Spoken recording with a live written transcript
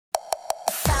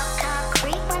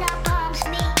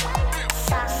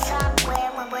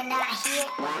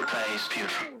tastes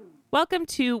beautiful. Welcome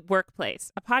to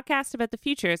Workplace, a podcast about the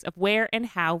futures of where and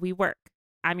how we work.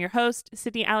 I'm your host,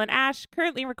 Sydney Allen Ash,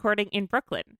 currently recording in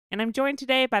Brooklyn, and I'm joined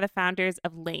today by the founders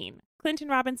of Lane, Clinton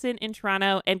Robinson in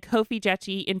Toronto and Kofi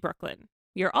Jechi in Brooklyn.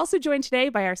 We are also joined today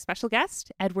by our special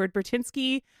guest, Edward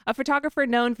Burtynsky, a photographer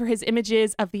known for his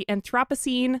images of the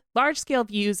Anthropocene, large-scale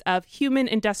views of human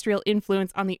industrial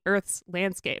influence on the Earth's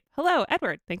landscape. Hello,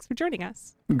 Edward. Thanks for joining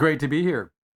us. Great to be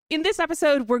here. In this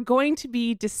episode, we're going to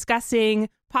be discussing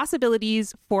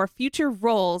possibilities for future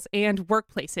roles and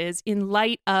workplaces in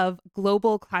light of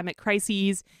global climate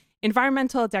crises,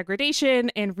 environmental degradation,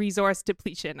 and resource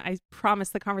depletion. I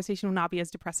promise the conversation will not be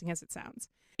as depressing as it sounds.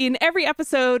 In every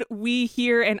episode, we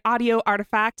hear an audio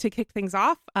artifact to kick things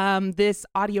off. This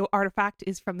audio artifact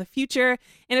is from the future,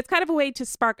 and it's kind of a way to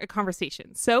spark a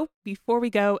conversation. So before we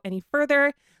go any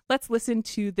further, let's listen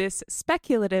to this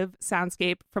speculative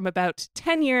soundscape from about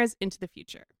 10 years into the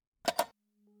future.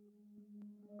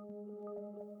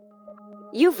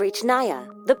 You've reached Naya,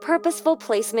 the Purposeful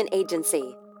Placement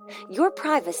Agency. Your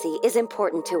privacy is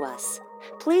important to us.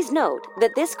 Please note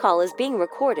that this call is being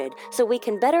recorded so we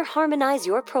can better harmonize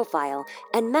your profile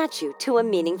and match you to a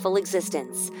meaningful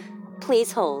existence.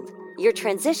 Please hold. Your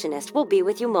transitionist will be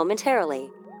with you momentarily.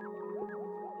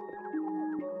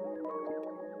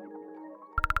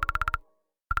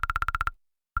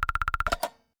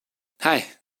 Hi,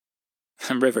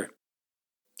 I'm River.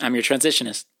 I'm your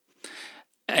transitionist.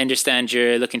 I understand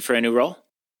you're looking for a new role.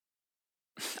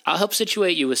 I'll help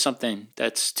situate you with something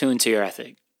that's tuned to your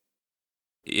ethic.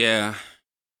 Yeah,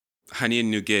 I need a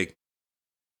new gig.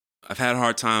 I've had a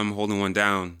hard time holding one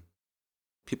down.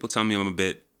 People tell me I'm a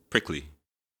bit prickly,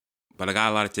 but I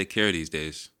got a lot to take care of these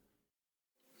days.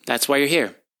 That's why you're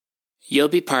here. You'll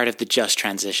be part of the just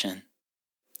transition.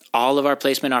 All of our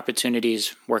placement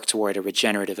opportunities work toward a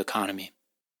regenerative economy.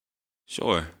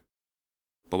 Sure,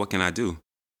 but what can I do?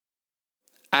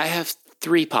 I have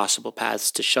 3 possible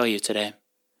paths to show you today.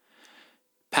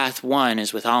 Path 1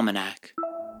 is with Almanac.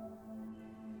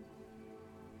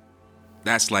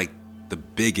 That's like the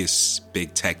biggest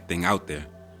big tech thing out there.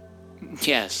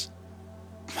 Yes,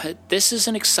 but this is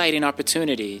an exciting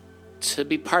opportunity to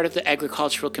be part of the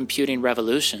agricultural computing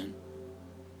revolution.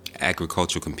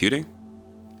 Agricultural computing?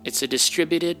 It's a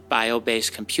distributed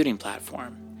bio-based computing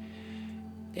platform.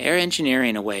 They're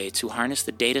engineering a way to harness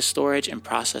the data storage and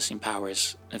processing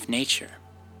powers of nature.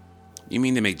 You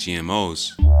mean they make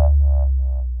GMOs?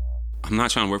 I'm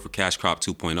not trying to work for Cash Crop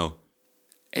 2.0.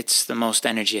 It's the most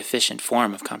energy efficient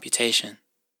form of computation.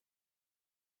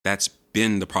 That's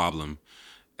been the problem.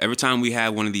 Every time we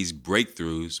have one of these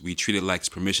breakthroughs, we treat it like it's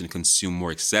permission to consume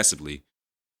more excessively.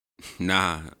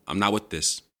 Nah, I'm not with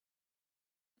this.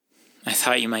 I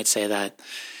thought you might say that.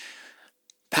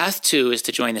 Path 2 is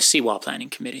to join the Seawall Planning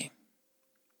Committee.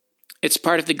 It's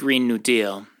part of the Green New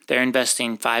Deal. They're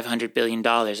investing $500 billion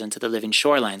into the Living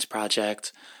Shorelines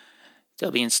project.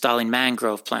 They'll be installing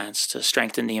mangrove plants to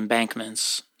strengthen the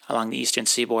embankments along the eastern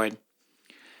seaboard.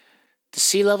 The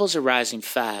sea levels are rising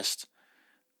fast.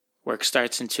 Work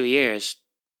starts in 2 years.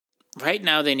 Right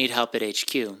now they need help at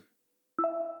HQ.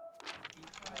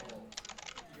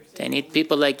 They need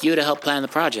people like you to help plan the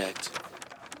project.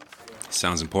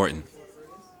 Sounds important.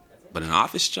 But an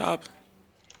office job?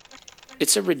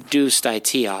 It's a reduced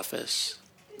IT office.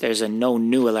 There's a no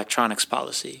new electronics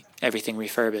policy, everything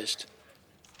refurbished.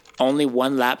 Only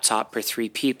 1 laptop per 3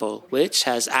 people, which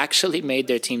has actually made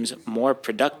their teams more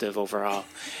productive overall.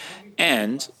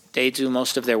 And they do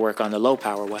most of their work on the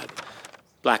low-power web.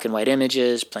 Black and white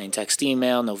images, plain text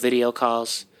email, no video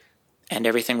calls. And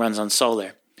everything runs on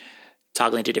solar,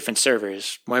 toggling to different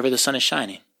servers, wherever the sun is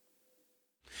shining.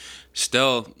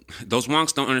 Still, those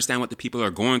wonks don't understand what the people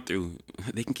are going through.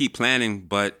 They can keep planning,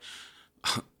 but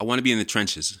I want to be in the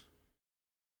trenches.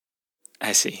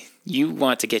 I see. You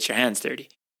want to get your hands dirty.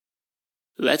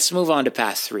 Let's move on to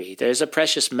path 3. There's a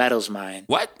precious metals mine.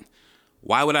 What?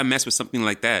 Why would I mess with something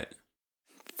like that?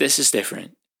 This is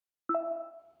different.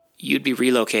 You'd be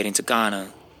relocating to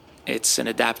Ghana. It's an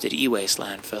adapted e-waste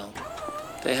landfill.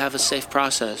 They have a safe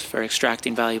process for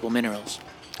extracting valuable minerals.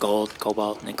 Gold,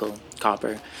 cobalt, nickel,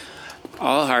 copper.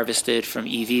 All harvested from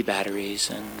EV batteries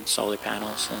and solar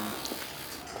panels and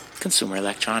consumer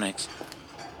electronics.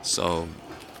 So,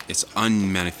 it's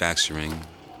unmanufacturing.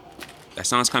 That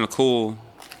sounds kind of cool.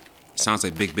 Sounds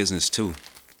like big business, too.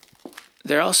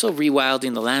 They're also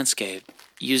rewilding the landscape,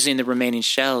 using the remaining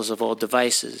shells of old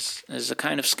devices as a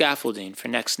kind of scaffolding for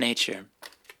next nature.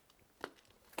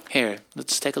 Here,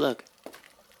 let's take a look.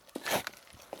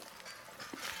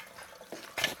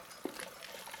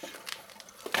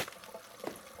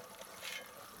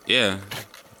 Yeah,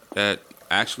 that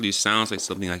actually sounds like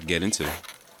something I could get into.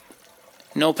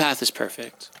 No path is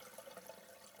perfect.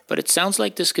 But it sounds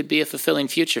like this could be a fulfilling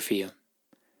future for you.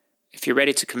 If you're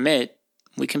ready to commit,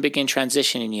 we can begin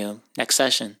transitioning you next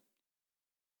session.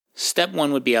 Step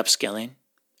 1 would be upskilling,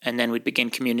 and then we'd begin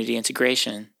community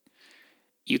integration.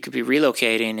 You could be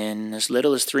relocating in as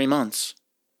little as 3 months.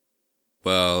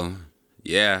 Well,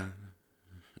 yeah.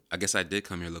 I guess I did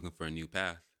come here looking for a new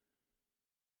path.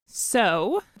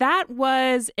 So that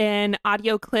was an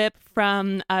audio clip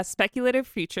from a speculative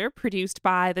future produced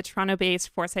by the Toronto-based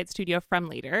Foresight studio From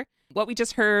Later. What we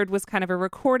just heard was kind of a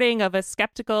recording of a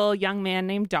skeptical young man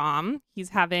named Dom. He's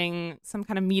having some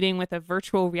kind of meeting with a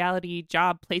virtual reality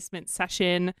job placement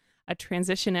session, a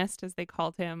transitionist, as they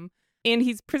called him. And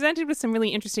he's presented with some really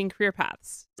interesting career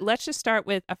paths. Let's just start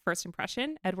with a first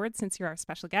impression. Edward, since you're our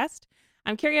special guest,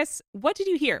 I'm curious, what did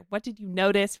you hear? What did you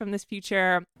notice from this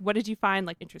future? What did you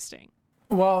find interesting?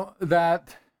 Well,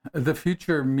 that the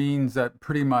future means that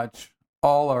pretty much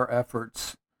all our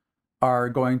efforts are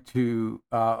going to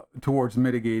towards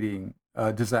mitigating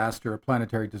disaster, a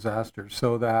planetary disaster,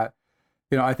 so that,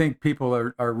 I think people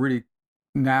are really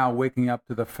now waking up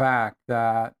to the fact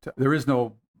that there is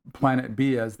no planet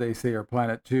B, as they say, or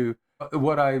planet 2.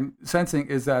 What I'm sensing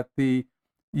is that the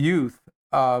youth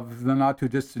of the not too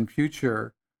distant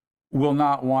future will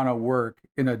not want to work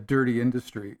in a dirty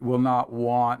industry, will not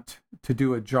want to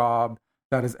do a job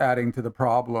that is adding to the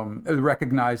problem,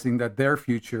 recognizing that their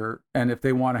future, and if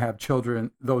they want to have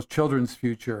children, those children's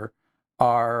future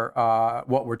are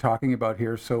what we're talking about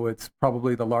here. So it's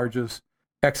probably the largest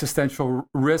existential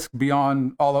risk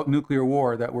beyond all out nuclear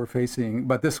war that we're facing.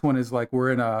 But this one is like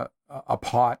we're in a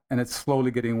pot and it's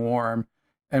slowly getting warm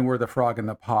and we're the frog in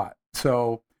the pot.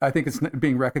 So I think it's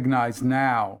being recognized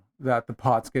now that the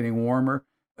pot's getting warmer.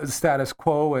 The status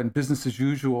quo and business as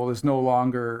usual is no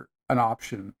longer an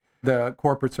option. The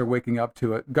corporates are waking up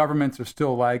to it. Governments are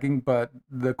still lagging, but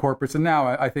the corporates, and now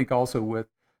I think also with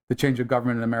the change of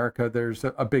government in America, there's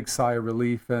a big sigh of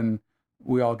relief and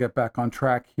we all get back on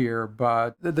track here.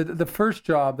 But the first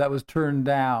job that was turned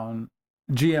down,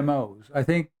 GMOs. I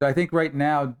think right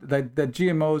now that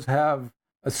GMOs have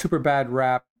a super bad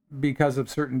rap because of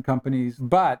certain companies.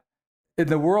 But in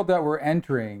the world that we're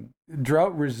entering,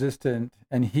 drought-resistant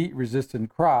and heat-resistant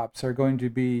crops are going to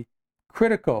be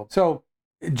critical. So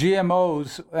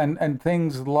GMOs and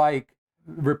things like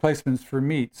replacements for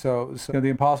meat, so the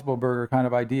Impossible Burger kind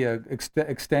of idea,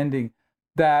 extending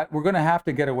that we're going to have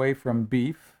to get away from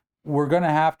beef. We're going to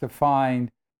have to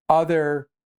find other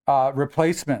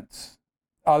replacements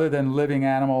other than living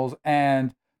animals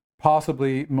and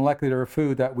possibly molecular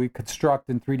food that we construct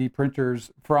in 3D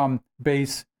printers from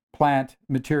base plant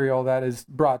material that is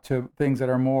brought to things that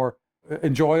are more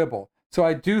enjoyable. So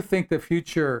I do think the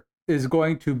future is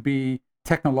going to be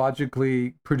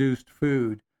technologically produced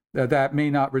food that may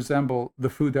not resemble the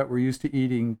food that we're used to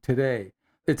eating today.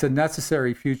 It's a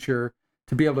necessary future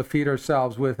to be able to feed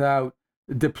ourselves without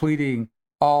depleting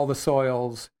all the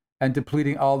soils and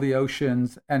depleting all the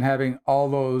oceans and having all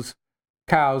those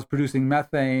cows producing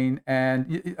methane.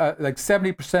 And like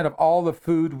 70% of all the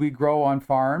food we grow on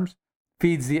farms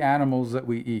feeds the animals that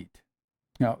we eat.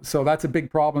 So that's a big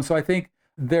problem. So I think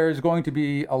there's going to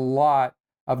be a lot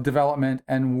of development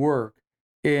and work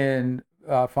in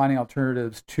finding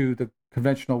alternatives to the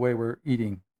conventional way we're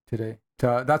eating today.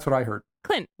 That's what I heard.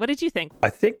 Clint, what did you think? I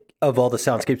think of all the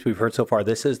soundscapes we've heard so far,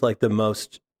 this is like the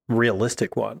most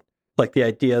realistic one. Like the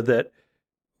idea that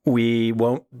we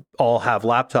won't all have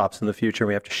laptops in the future and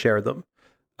we have to share them,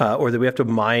 or that we have to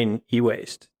mine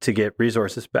e-waste to get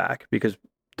resources back because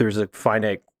there's a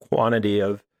finite quantity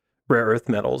of rare earth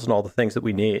metals and all the things that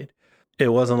we need. It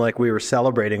wasn't like we were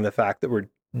celebrating the fact that we're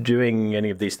doing any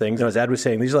of these things. And as Ed was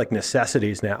saying, these are like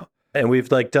necessities now. And we've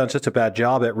done such a bad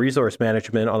job at resource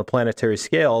management on a planetary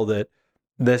scale that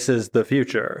this is the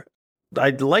future.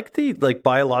 I like the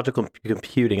biological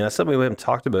computing. That's something we haven't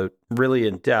talked about really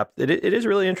in depth. It is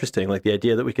really interesting, like the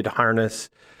idea that we could harness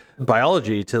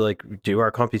biology to do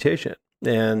our computation.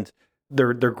 And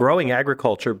they're growing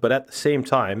agriculture, but at the same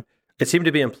time, it seemed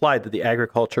to be implied that the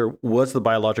agriculture was the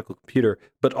biological computer,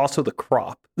 but also the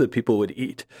crop that people would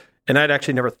eat. And I'd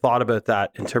actually never thought about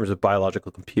that in terms of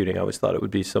biological computing. I always thought it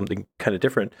would be something kind of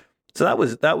different. So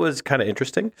that was kind of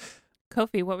interesting.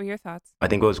 Kofi, what were your thoughts? I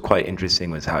think what was quite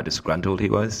interesting was how disgruntled he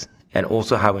was and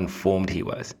also how informed he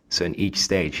was. So in each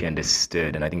stage he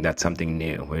understood, and I think that's something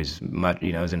new, where he's much,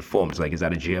 was informed. Like, is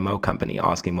that a GMO company?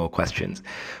 Asking more questions.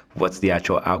 What's the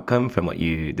actual outcome from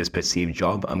this perceived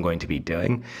job I'm going to be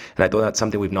doing? And I thought that's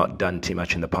something we've not done too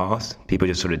much in the past. People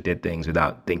just sort of did things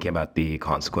without thinking about the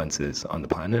consequences on the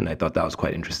planet, and I thought that was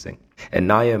quite interesting. And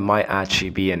Naya might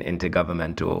actually be an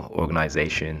intergovernmental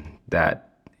organization that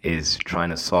is trying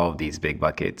to solve these big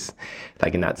buckets.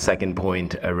 Like in that second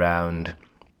point around,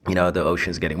 the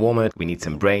ocean's getting warmer. We need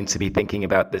some brains to be thinking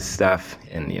about this stuff.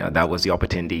 And, that was the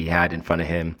opportunity he had in front of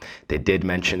him. They did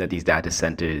mention that these data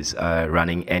centers are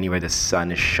running anywhere the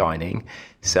sun is shining.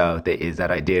 So there is that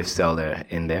idea of solar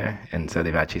in there. And so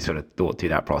they've actually sort of thought through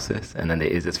that process. And then there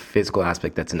is this physical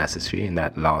aspect that's necessary in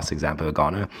that last example of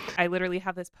Ghana. I literally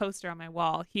have this poster on my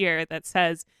wall here that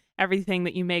says, everything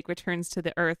that you make returns to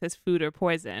the earth as food or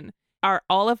poison. Are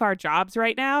all of our jobs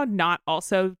right now not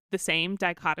also the same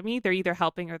dichotomy? They're either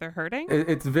helping or they're hurting?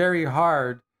 It's very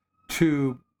hard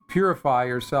to purify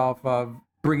yourself of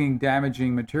bringing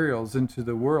damaging materials into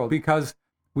the world because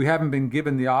we haven't been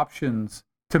given the options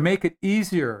to make it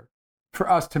easier for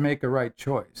us to make a right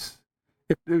choice.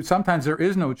 Sometimes there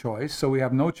is no choice, so we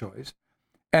have no choice.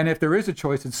 And if there is a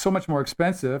choice, it's so much more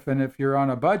expensive. And if you're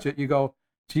on a budget, you go,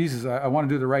 Jesus, I want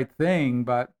to do the right thing,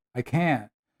 but I can't.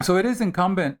 So it is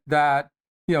incumbent that,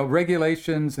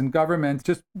 regulations and governments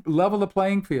just level the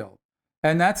playing field.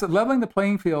 And that's leveling the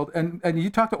playing field. And you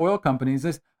talk to oil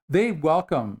companies, they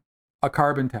welcome a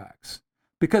carbon tax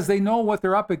because they know what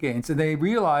they're up against. And they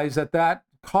realize that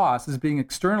cost is being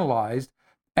externalized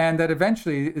and that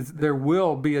eventually there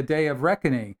will be a day of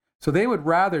reckoning. So they would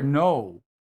rather know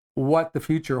what the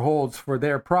future holds for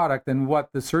their product and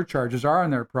what the surcharges are on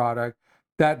their product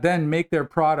that then make their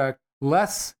product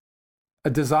less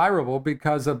desirable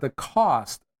because of the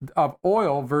cost of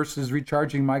oil versus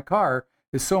recharging my car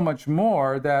is so much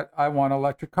more that I want an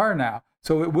electric car now.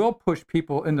 So it will push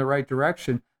people in the right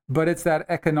direction, but it's that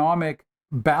economic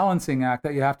balancing act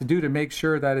that you have to do to make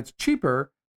sure that it's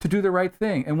cheaper to do the right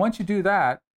thing. And once you do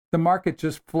that, the market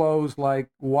just flows like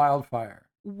wildfire.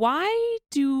 Why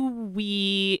do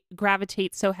we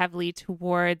gravitate so heavily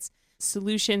towards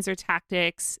solutions or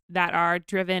tactics that are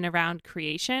driven around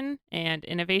creation and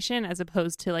innovation as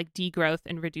opposed to like degrowth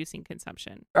and reducing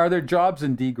consumption? Are there jobs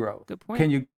in degrowth? Good point. Can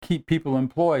you keep people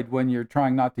employed when you're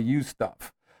trying not to use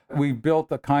stuff? We've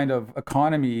built a kind of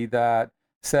economy that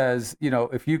says,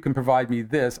 if you can provide me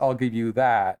this, I'll give you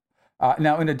that.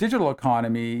 Now, in a digital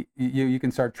economy, you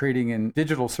can start trading in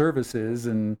digital services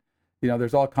and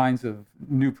there's all kinds of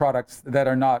new products that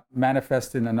are not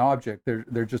manifest in an object.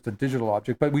 They're just a digital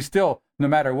object. But we still, no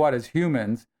matter what, as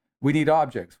humans, we need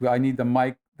objects. I need the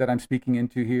mic that I'm speaking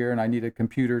into here, and I need a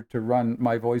computer to run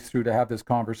my voice through to have this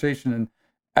conversation.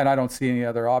 And I don't see any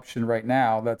other option right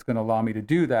now that's going to allow me to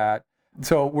do that.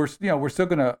 So we're still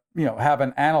going to, have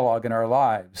an analog in our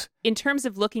lives. In terms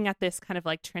of looking at this kind of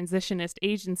like transitionist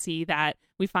agency that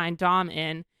we find Dom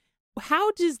in,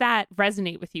 how does that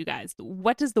resonate with you guys?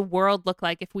 What does the world look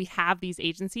like if we have these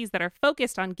agencies that are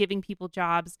focused on giving people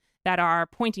jobs that are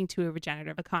pointing to a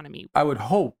regenerative economy? I would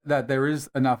hope that there is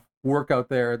enough work out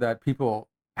there that people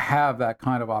have that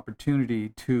kind of opportunity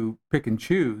to pick and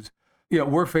choose.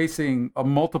 We're facing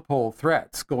multiple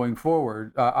threats going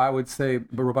forward. I would say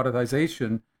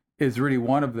robotization is really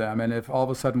one of them. And if all of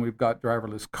a sudden we've got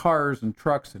driverless cars and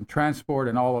trucks and transport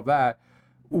and all of that,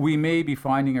 we may be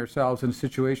finding ourselves in a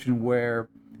situation where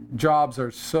jobs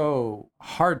are so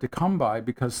hard to come by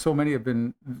because so many have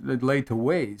been laid to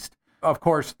waste. Of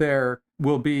course, there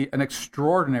will be an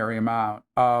extraordinary amount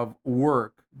of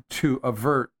work to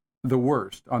avert the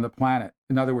worst on the planet.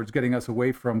 In other words, getting us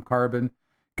away from carbon,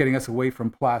 getting us away from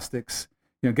plastics,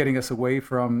 getting us away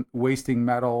from wasting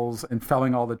metals and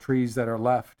felling all the trees that are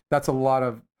left. That's a lot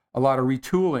of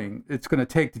retooling it's going to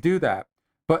take to do that.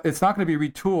 But it's not going to be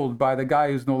retooled by the guy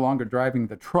who's no longer driving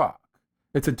the truck.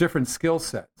 It's a different skill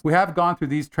set. We have gone through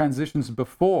these transitions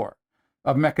before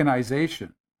of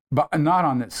mechanization, but not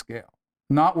on this scale.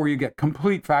 Not where you get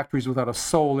complete factories without a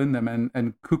soul in them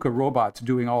and KUKA robots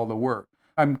doing all the work.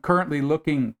 I'm currently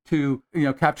looking to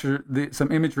capture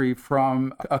some imagery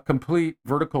from a complete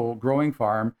vertical growing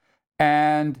farm,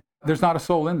 and there's not a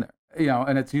soul in there.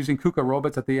 And it's using KUKA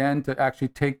robots at the end to actually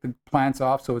take the plants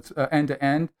off, so it's end to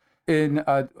end. In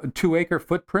a 2-acre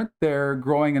footprint, they're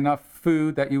growing enough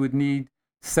food that you would need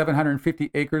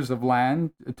 750 acres of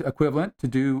land equivalent to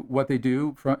do what they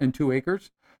do in 2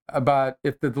 acres. But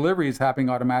if the delivery is happening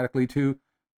automatically too,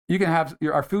 you can have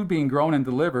our food being grown and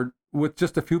delivered with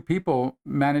just a few people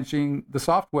managing the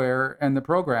software and the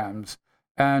programs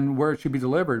and where it should be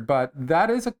delivered. But that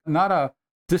is not a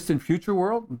distant future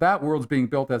world. That world's being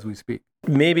built as we speak.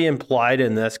 Maybe implied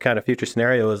in this kind of future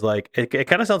scenario is like, it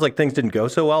kind of sounds like things didn't go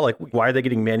so well. Like, why are they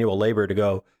getting manual labor to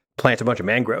go plant a bunch of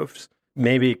mangroves?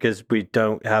 Maybe because we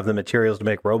don't have the materials to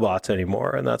make robots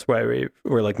anymore. And that's why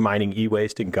we're like mining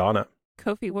e-waste in Ghana.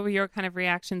 Kofi, what were your kind of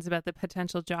reactions about the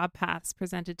potential job paths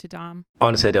presented to Dom?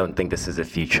 Honestly, I don't think this is a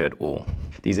future at all.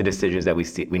 These are decisions that we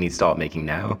need to start making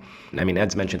now. I mean,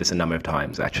 Ed's mentioned this a number of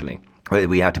times, actually.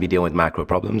 We have to be dealing with macro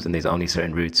problems, and there's only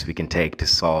certain routes we can take to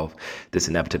solve this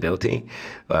inevitability,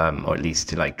 or at least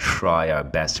to like try our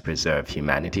best to preserve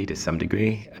humanity to some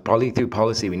degree. Probably through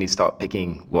policy, we need to start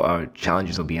picking what our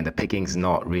challenges will be, and the picking's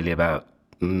not really about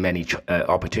many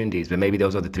opportunities, but maybe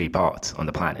those are the three parts on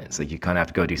the planet. So you kind of have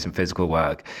to go do some physical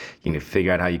work,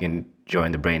 figure out how you can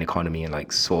join the brain economy and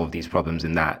like solve these problems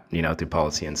in that, through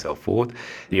policy and so forth.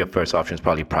 Your first option is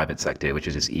probably private sector, which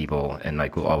is just evil and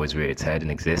like will always rear its head and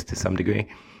exist to some degree.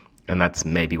 And that's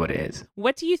maybe what it is.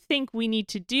 What do you think we need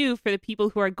to do for the people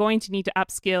who are going to need to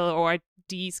upskill or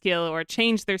de-skill or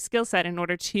change their skill set in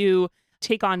order to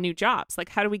take on new jobs? Like,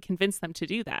 how do we convince them to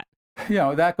do that?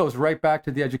 That goes right back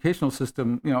to the educational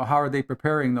system. How are they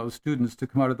preparing those students to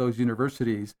come out of those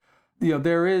universities?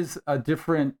 There is a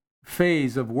different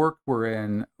phase of work we're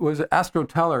in. Astro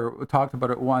Teller talked about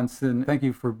it once, and thank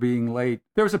you for being late.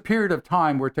 There was a period of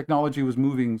time where technology was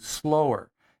moving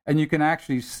slower, and you can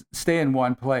actually stay in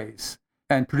one place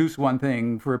and produce one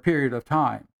thing for a period of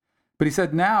time. But he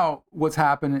said now what's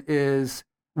happened is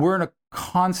we're in a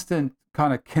constant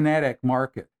kind of kinetic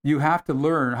market. You have to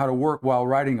learn how to work while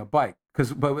riding a bike,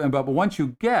 but once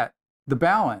you get the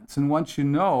balance and once you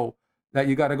know that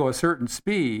you got to go a certain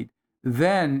speed,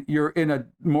 then you're in a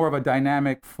more of a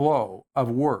dynamic flow of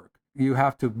work. You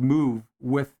have to move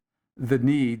with the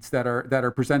needs that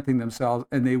are presenting themselves,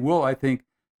 and they will, I think,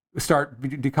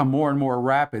 become more and more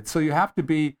rapid. So you have to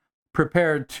be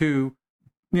prepared to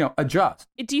adjust.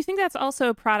 Do you think that's also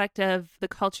a product of the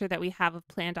culture that we have of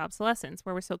planned obsolescence,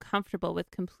 where we're so comfortable with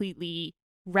completely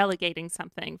relegating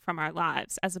something from our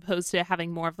lives as opposed to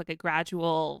having more of like a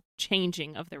gradual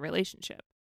changing of the relationship?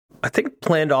 I think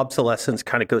planned obsolescence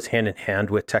kind of goes hand in hand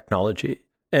with technology.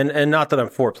 And not that I'm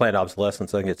for planned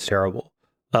obsolescence. I think it's terrible.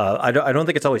 I don't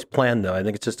think it's always planned, though. I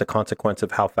think it's just a consequence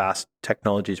of how fast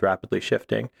technology is rapidly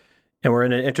shifting. And we're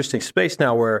in an interesting space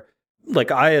now where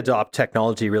like I adopt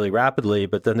technology really rapidly,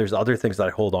 but then there's other things that I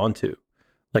hold on to.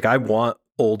 Like I want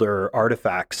older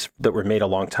artifacts that were made a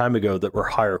long time ago that were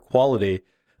higher quality.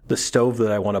 The stove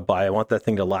that I want to buy, I want that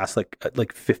thing to last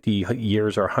like 50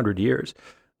 years or 100 years.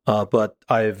 But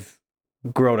I've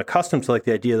grown accustomed to like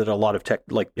the idea that a lot of tech,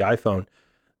 like the iPhone,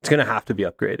 it's going to have to be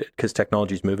upgraded because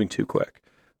technology is moving too quick.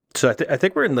 So I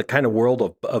think we're in the kind of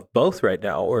world of both right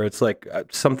now, where it's like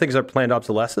some things are planned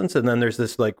obsolescence, and then there's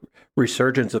this like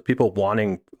resurgence of people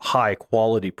wanting high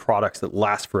quality products that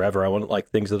last forever. I want like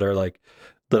things that are like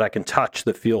that I can touch,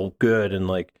 that feel good, and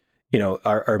like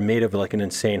are made of like an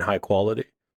insane high quality.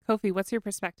 Kofi, what's your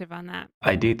perspective on that?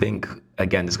 I do think,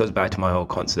 again, this goes back to my whole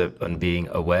concept on being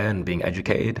aware and being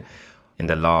educated. In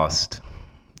the last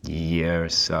year or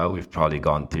so, we've probably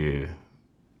gone through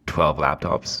 12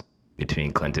 laptops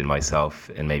between Clinton, myself,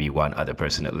 and maybe one other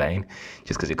person at Lane,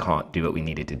 just because we can't do what we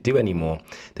needed to do anymore.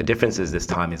 The difference is this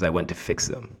time is I went to fix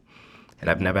them. And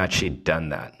I've never actually done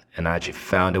that. And I actually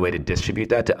found a way to distribute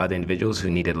that to other individuals who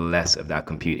needed less of that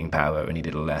computing power or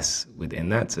needed less within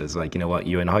that. So it's like,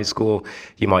 you're in high school,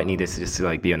 you might need this just to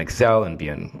like be on Excel and be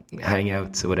on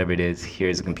Hangouts or whatever it is.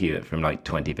 Here's a computer from like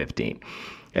 2015.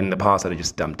 And in the past, I'd have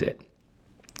just dumped it.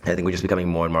 I think we're just becoming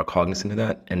more and more cognizant of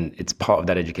that. And it's part of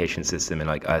that education system and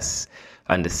like us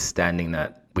understanding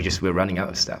that we're running out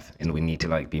of stuff and we need to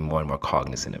like be more and more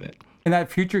cognizant of it. In that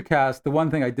future cast, the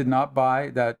one thing I did not buy,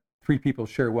 that 3 people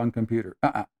share one computer.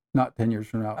 Not 10 years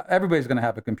from now. Everybody's going to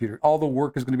have a computer. All the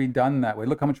work is going to be done that way.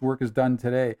 Look how much work is done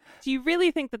today. Do you really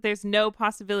think that there's no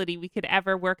possibility we could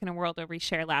ever work in a world where we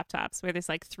share laptops, where there's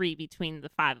like 3 between the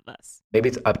 5 of us? Maybe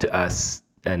it's up to us,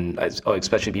 and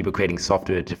especially people creating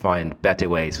software, to find better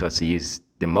ways for us to use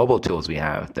the mobile tools we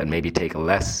have that maybe take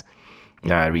less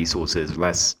resources,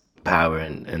 less power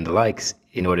and the likes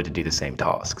in order to do the same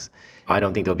tasks. I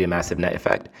don't think there'll be a massive net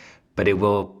effect, but it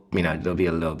will, there'll be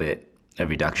a little bit of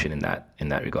reduction in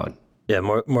that regard. Yeah,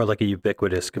 more like a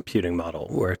ubiquitous computing model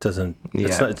where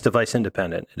it's device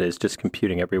independent. It is just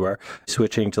computing everywhere.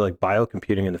 Switching to like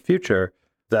biocomputing in the future,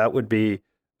 that would be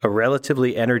a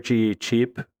relatively energy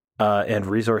cheap and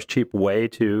resource cheap way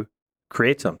to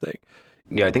create something.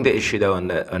 Yeah, I think the issue though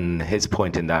on his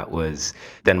point in that was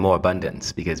then more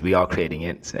abundance, because we are creating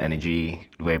it, so energy,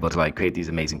 we're able to like create these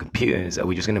amazing computers. Are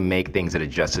we just going to make things that are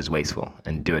just as wasteful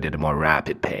and do it at a more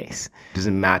rapid pace? It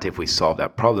doesn't matter if we solve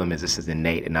that problem, is this is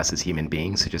innate in us as human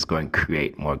beings to just go and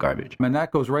create more garbage. And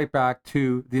that goes right back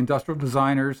to the industrial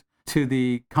designers, to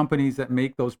the companies that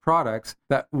make those products,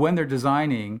 that when they're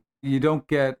designing, you don't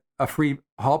get a free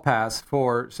hall pass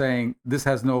for saying this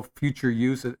has no future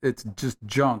use, it's just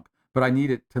junk. but I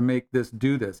need it to make this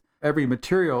do this. Every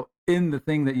material in the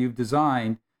thing that you've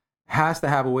designed has to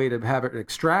have a way to have it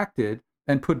extracted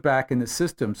and put back in the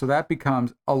system. So that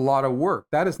becomes a lot of work.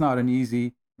 That is not an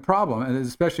easy problem. And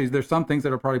especially there's some things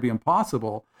that will probably be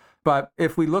impossible. But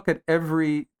if we look at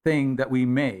everything that we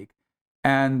make,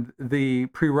 and the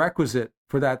prerequisite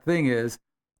for that thing is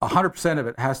 100% of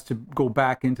it has to go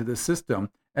back into the system,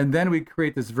 and then we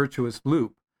create this virtuous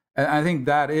loop. And I think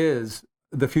that is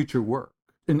the future work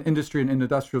in industry and in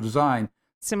industrial design.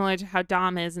 Similar to how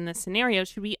Dom is in this scenario,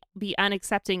 should we be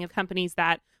unaccepting of companies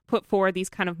that put forward these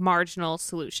kind of marginal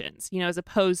solutions, as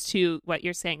opposed to what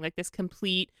you're saying, like this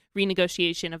complete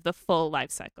renegotiation of the full life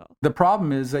cycle? The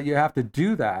problem is that you have to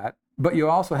do that, but you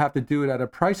also have to do it at a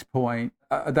price point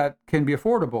that can be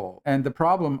affordable. And the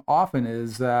problem often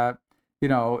is that,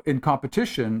 in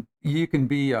competition, you can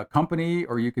be a company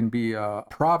or you can be a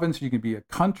province, you can be a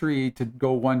country to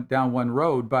go down one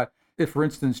road. But if, for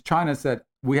instance, China said,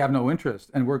 we have no interest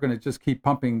and we're going to just keep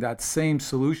pumping that same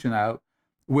solution out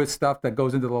with stuff that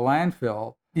goes into the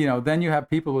landfill, then you have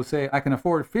people who say, I can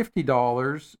afford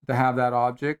 $50 to have that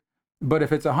object, but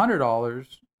if it's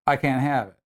 $100, I can't have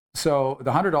it. So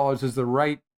the $100 is the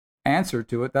right answer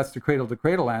to it. That's the cradle to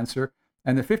cradle answer.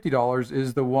 And the $50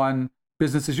 is the one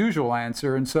business as usual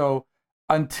answer. And so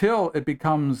until it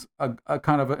becomes a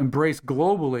kind of embraced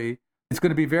globally, it's going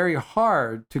to be very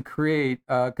hard to create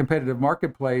a competitive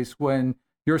marketplace when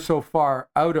you're so far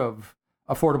out of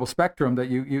affordable spectrum that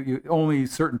you only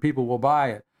certain people will buy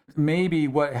it. Maybe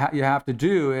what you have to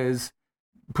do is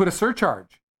put a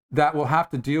surcharge that will have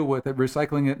to deal with it,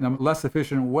 recycling it in a less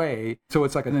efficient way. So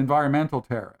it's like an environmental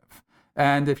tariff.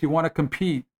 And if you want to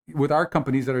compete with our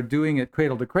companies that are doing it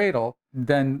cradle to cradle,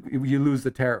 then you lose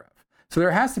the tariff. So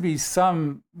there has to be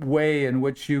some way in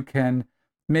which you can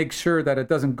make sure that it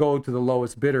doesn't go to the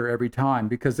lowest bidder every time,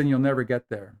 because then you'll never get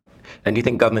there. And do you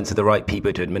think governments are the right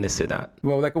people to administer that?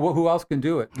 Well, who else can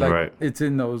do it? Right. It's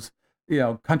in those,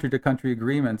 country to country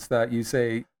agreements that you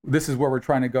say, this is where we're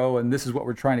trying to go and this is what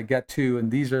we're trying to get to.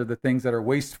 And these are the things that are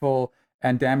wasteful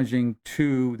and damaging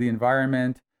to the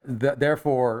environment.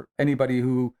 Therefore, anybody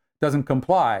who doesn't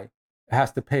comply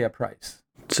has to pay a price.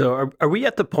 So are we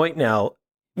at the point now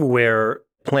where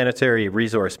planetary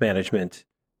resource management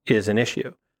is an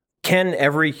issue? Can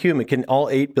all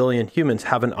 8 billion humans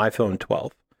have an iPhone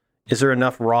 12? Is there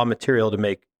enough raw material to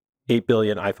make 8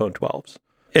 billion iPhone 12s?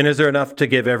 And is there enough to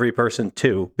give every person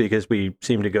 2? Because we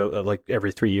seem to go like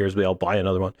every 3 years, we all buy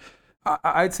another one.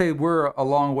 I'd say we're a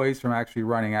long ways from actually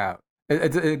running out.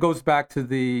 It goes back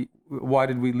to why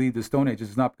did we leave the Stone Age?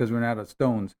 It's not because we're out of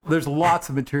stones. There's lots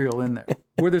of material in there.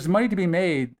 Where there's money to be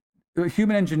made,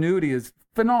 human ingenuity is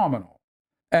phenomenal.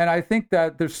 And I think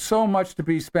that there's so much to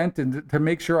be spent to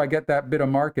make sure I get that bit of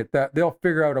market that they'll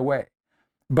figure out a way.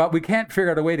 But we can't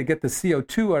figure out a way to get the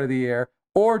CO2 out of the air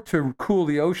or to cool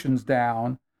the oceans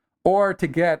down or to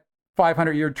get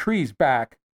 500-year trees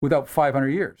back without 500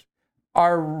 years.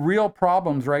 Our real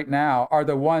problems right now are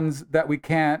the ones that we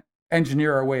can't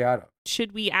engineer our way out of.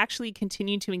 Should we actually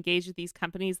continue to engage with these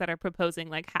companies that are proposing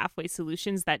like halfway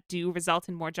solutions that do result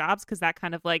in more jobs? Because that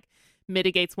kind of like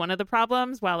mitigates one of the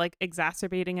problems while like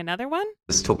exacerbating another one?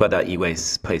 Let's talk about that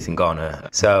e-waste place in Ghana.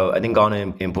 So I think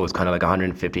Ghana imports kind of like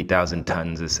 150,000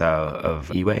 tons or so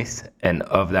of e-waste. And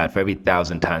of that, for every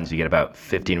 1,000 tons, you get about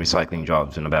 15 recycling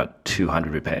jobs and about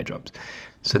 200 repair jobs.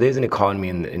 So there's an economy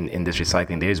in this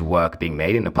recycling. There's work being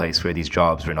made in a place where these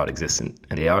jobs were not existent,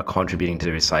 and they are contributing to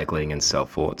the recycling and so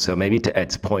forth. So maybe to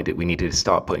Ed's point, that we need to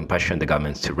start putting pressure on the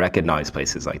governments to recognize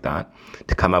places like that,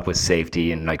 to come up with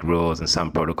safety and like rules and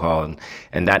some protocol,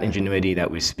 and that ingenuity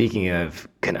that we're speaking of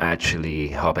can actually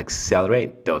help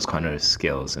accelerate those kind of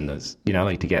skills and those,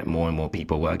 like to get more and more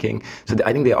people working. So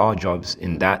I think there are jobs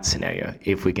in that scenario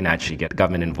if we can actually get the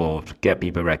government involved, get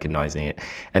people recognizing it,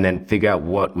 and then figure out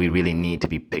what we really need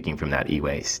to be picking from that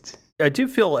e-waste. I do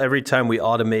feel every time we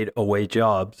automate away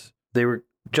jobs, they were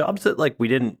jobs that like we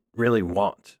didn't really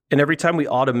want. And every time we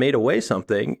automate away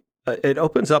something, it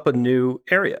opens up a new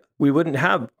area. We wouldn't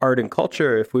have art and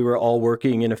culture if we were all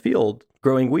working in a field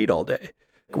growing weed all day.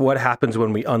 What happens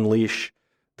when we unleash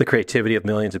the creativity of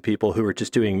millions of people who are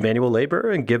just doing manual labor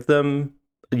and give them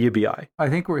a UBI? I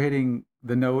think we're hitting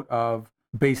the note of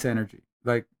base energy.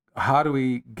 Like, how do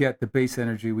we get the base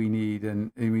energy we need?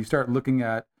 And we start looking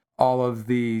at all of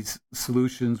these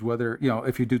solutions, whether,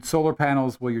 if you do solar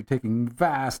panels, well, you're taking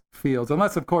vast fields,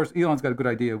 unless, of course, Elon's got a good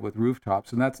idea with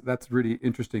rooftops, and that's really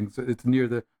interesting. So it's near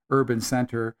the urban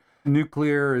center.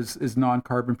 Nuclear is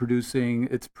non-carbon producing.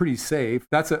 It's pretty safe.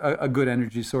 That's a good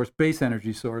energy source, base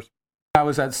energy source. I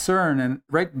was at CERN, and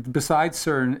right beside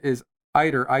CERN is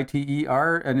ITER,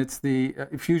 ITER, and it's the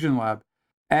fusion lab.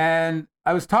 And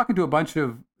I was talking to a bunch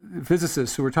of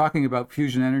physicists who were talking about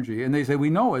fusion energy, and they say,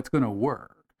 we know it's going to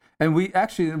work. And we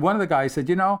actually, one of the guys said,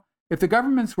 if the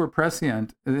governments were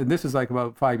prescient, and this is like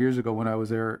about 5 years ago when I was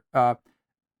there,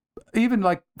 even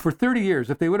like for 30 years,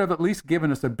 if they would have at least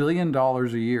given us $1 billion a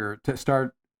year to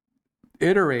start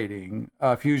iterating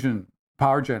a fusion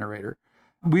power generator,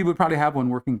 we would probably have one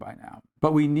working by now.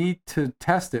 But we need to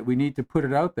test it. We need to put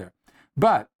it out there.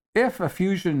 But if a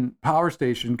fusion power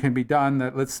station can be done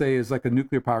that, let's say, is like a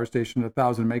nuclear power station,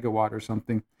 1,000 megawatt or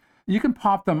something, you can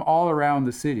pop them all around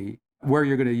the city where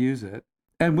you're going to use it,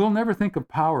 and we'll never think of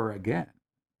power again.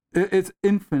 It's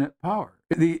infinite power.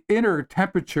 The inner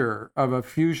temperature of a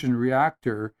fusion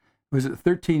reactor was at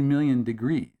 13 million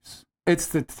degrees. It's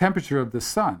the temperature of the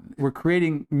sun. We're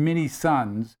creating mini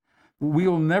suns. We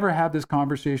will never have this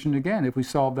conversation again if we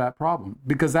solve that problem,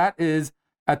 because that is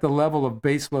at the level of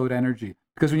baseload energy.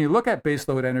 Because when you look at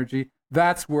baseload energy,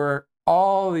 that's where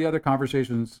all the other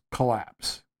conversations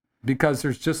collapse, because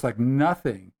there's just like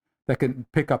nothing that can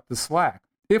pick up the slack.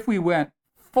 If we went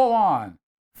full on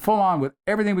with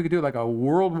everything we could do, like a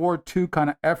World War II kind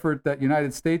of effort that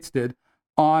United States did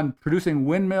on producing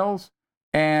windmills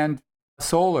and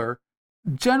solar,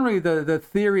 generally the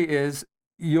theory is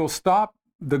you'll stop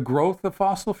the growth of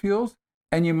fossil fuels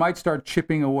and you might start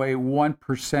chipping away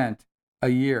 1% a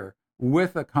year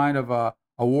with a kind of a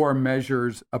war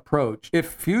measures approach. If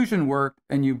fusion worked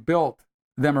and you built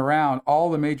them around all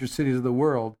the major cities of the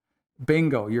world,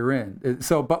 bingo, you're in.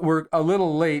 So, but we're a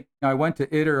little late. I went to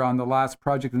ITER on the last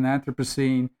project in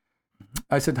Anthropocene.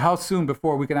 I said, how soon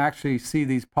before we can actually see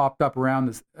these popped up around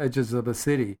the edges of the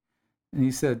city? And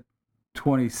he said,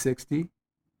 2060.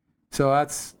 So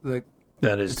that's like,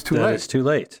 that is too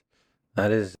late.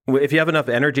 That is, if you have enough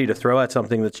energy to throw at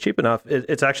something that's cheap enough,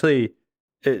 it's actually,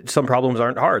 some problems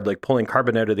aren't hard, like pulling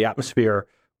carbon out of the atmosphere,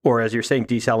 or as you're saying,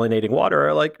 desalinating water,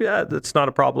 are like, yeah, that's not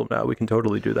a problem now. We can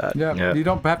totally do that. Yeah. You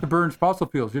don't have to burn fossil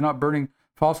fuels. You're not burning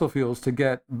fossil fuels to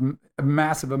get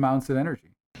massive amounts of energy.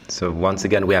 So once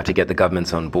again, we have to get the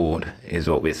governments on board, is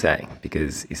what we're saying,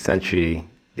 because essentially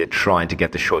they're trying to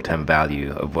get the short-term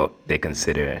value of what they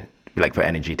consider like for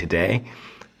energy today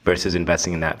versus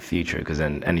investing in that future, because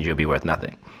then energy will be worth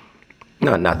nothing.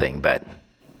 Not nothing, but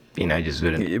just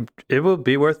wouldn't. It will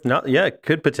be worth nothing. Yeah, it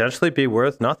could potentially be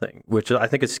worth nothing, which I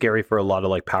think is scary for a lot of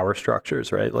like power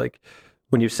structures, right? Like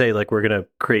when you say like we're going to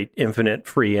create infinite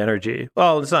free energy.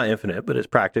 Well, it's not infinite, but it's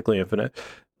practically infinite.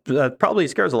 That probably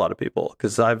scares a lot of people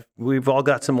because we've all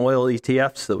got some oil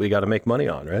ETFs that we got to make money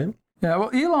on, right? Yeah,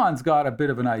 well, Elon's got a bit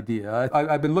of an idea.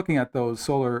 I've been looking at those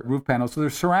solar roof panels. So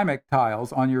there's ceramic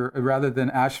tiles on your rather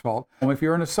than asphalt. And if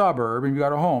you're in a suburb and you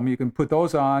got a home, you can put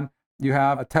those on. You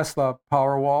have a Tesla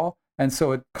power wall, and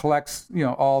so it collects,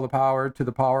 all the power to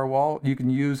the power wall. You can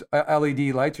use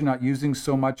LED lights. You're not using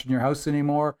so much in your house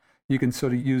anymore. You can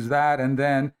sort of use that, and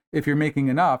then if you're making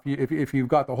enough, if you've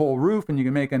got the whole roof and you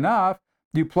can make enough,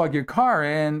 you plug your car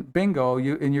in. Bingo!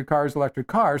 In your car's electric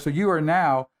car. So you are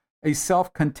now a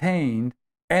self-contained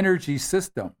energy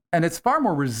system, and it's far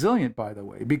more resilient, by the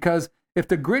way, because if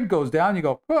the grid goes down, you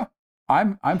go,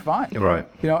 I'm fine. Right.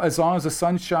 As long as the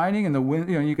sun's shining and the wind,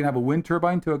 you can have a wind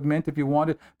turbine to augment if you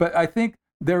wanted. But I think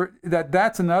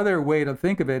that's another way to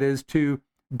think of it, is to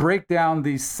break down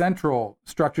these central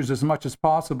structures as much as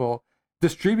possible,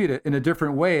 distribute it in a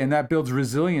different way, and that builds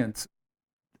resilience.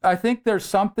 I think there's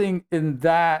something in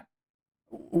that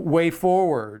way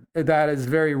forward that is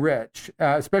very rich,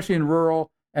 especially in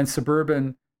rural and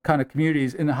suburban kind of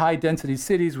communities. In the high density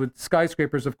cities with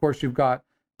skyscrapers, of course, you've got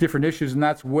different issues, and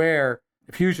that's where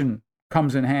fusion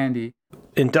comes in handy.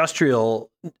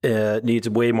 Industrial needs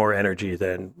way more energy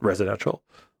than residential.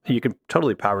 You can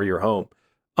totally power your home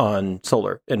on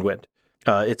solar and wind.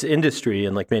 It's industry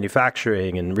and like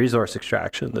manufacturing and resource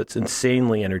extraction that's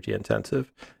insanely energy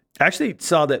intensive. I actually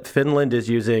saw that Finland is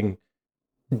using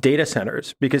data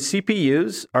centers because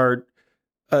CPUs are,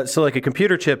 so like a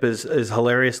computer chip is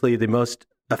hilariously the most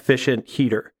efficient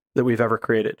heater that we've ever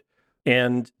created.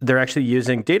 And they're actually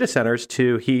using data centers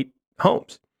to heat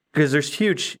homes because there's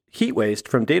huge heat waste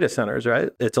from data centers,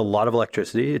 right? It's a lot of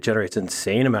electricity. It generates an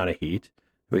insane amount of heat.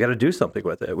 We got to do something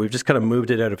with it. We've just kind of moved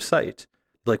it out of sight.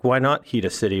 Like, why not heat a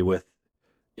city with,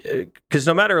 because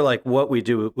no matter like what we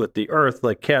do with the earth,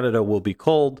 like Canada will be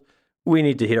cold. We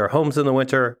need to heat our homes in the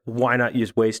winter. Why not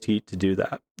use waste heat to do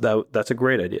that? That's a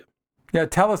great idea. Yeah,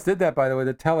 TELUS did that, by the way.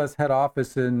 The TELUS head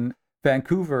office in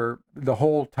Vancouver, the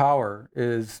whole tower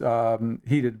is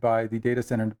heated by the data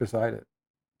center beside it.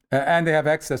 And they have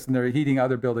excess and they're heating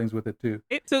other buildings with it too.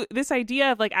 So this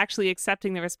idea of like actually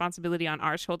accepting the responsibility on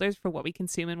our shoulders for what we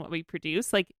consume and what we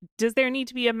produce, like, does there need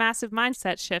to be a massive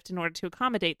mindset shift in order to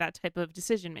accommodate that type of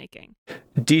decision making?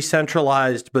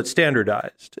 Decentralized but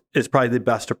standardized is probably the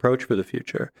best approach for the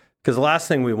future. Because the last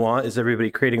thing we want is everybody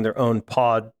creating their own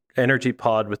energy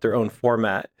pod with their own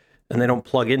format, and they don't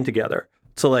plug in together.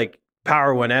 So like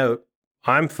power went out,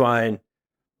 I'm fine.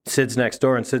 Sid's next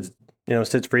door and Sid's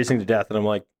freezing to death. And I'm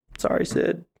like, sorry,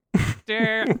 Sid.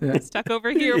 Stuck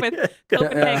over here with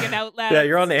Copenhagen Outlet. Yeah,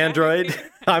 you're on Android.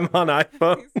 I'm on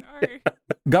iPhone. Sorry.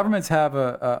 Governments have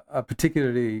a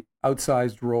particularly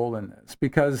outsized role in this,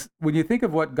 because when you think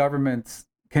of what governments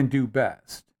can do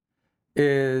best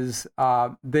is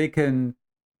they can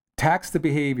tax the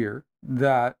behavior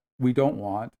that we don't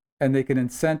want, and they can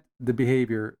incent the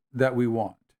behavior that we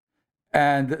want.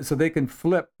 And so they can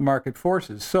flip market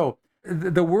forces. So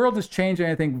the world is changing,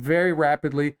 I think, very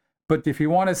rapidly. But if you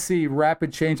want to see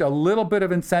rapid change, a little bit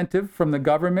of incentive from the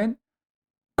government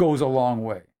goes a long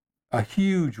way, a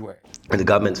huge way. And the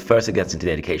government, first it gets into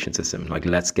the education system. Like,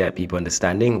 let's get people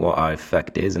understanding what our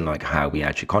effect is and like how we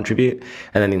actually contribute.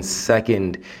 And then in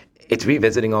second, it's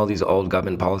revisiting all these old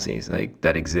government policies like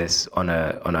that exist on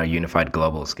a unified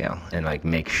global scale, and like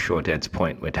make sure, to its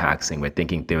point, we're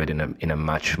thinking through it in a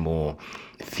much more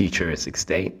futuristic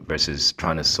state versus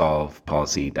trying to solve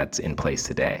policy that's in place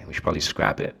today. We should probably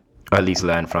scrap it, or at least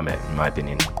learn from it, in my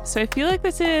opinion. So I feel like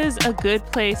this is a good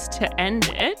place to end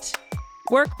it.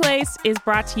 Workplace is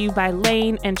brought to you by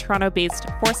Lane and Toronto-based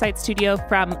Foresight Studio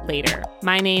from Later.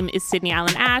 My name is Sydney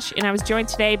Allen Ash, and I was joined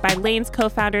today by Lane's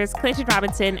co-founders Clayton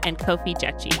Robinson and Kofi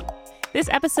Jetji. This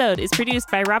episode is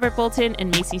produced by Robert Bolton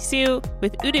and Macy Sue,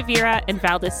 with Uda Vera and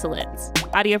Valdis Salins.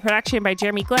 Audio production by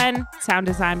Jeremy Glenn, sound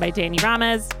design by Danny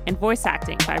Rames, and voice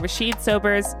acting by Rashid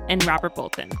Sobers and Robert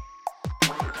Bolton.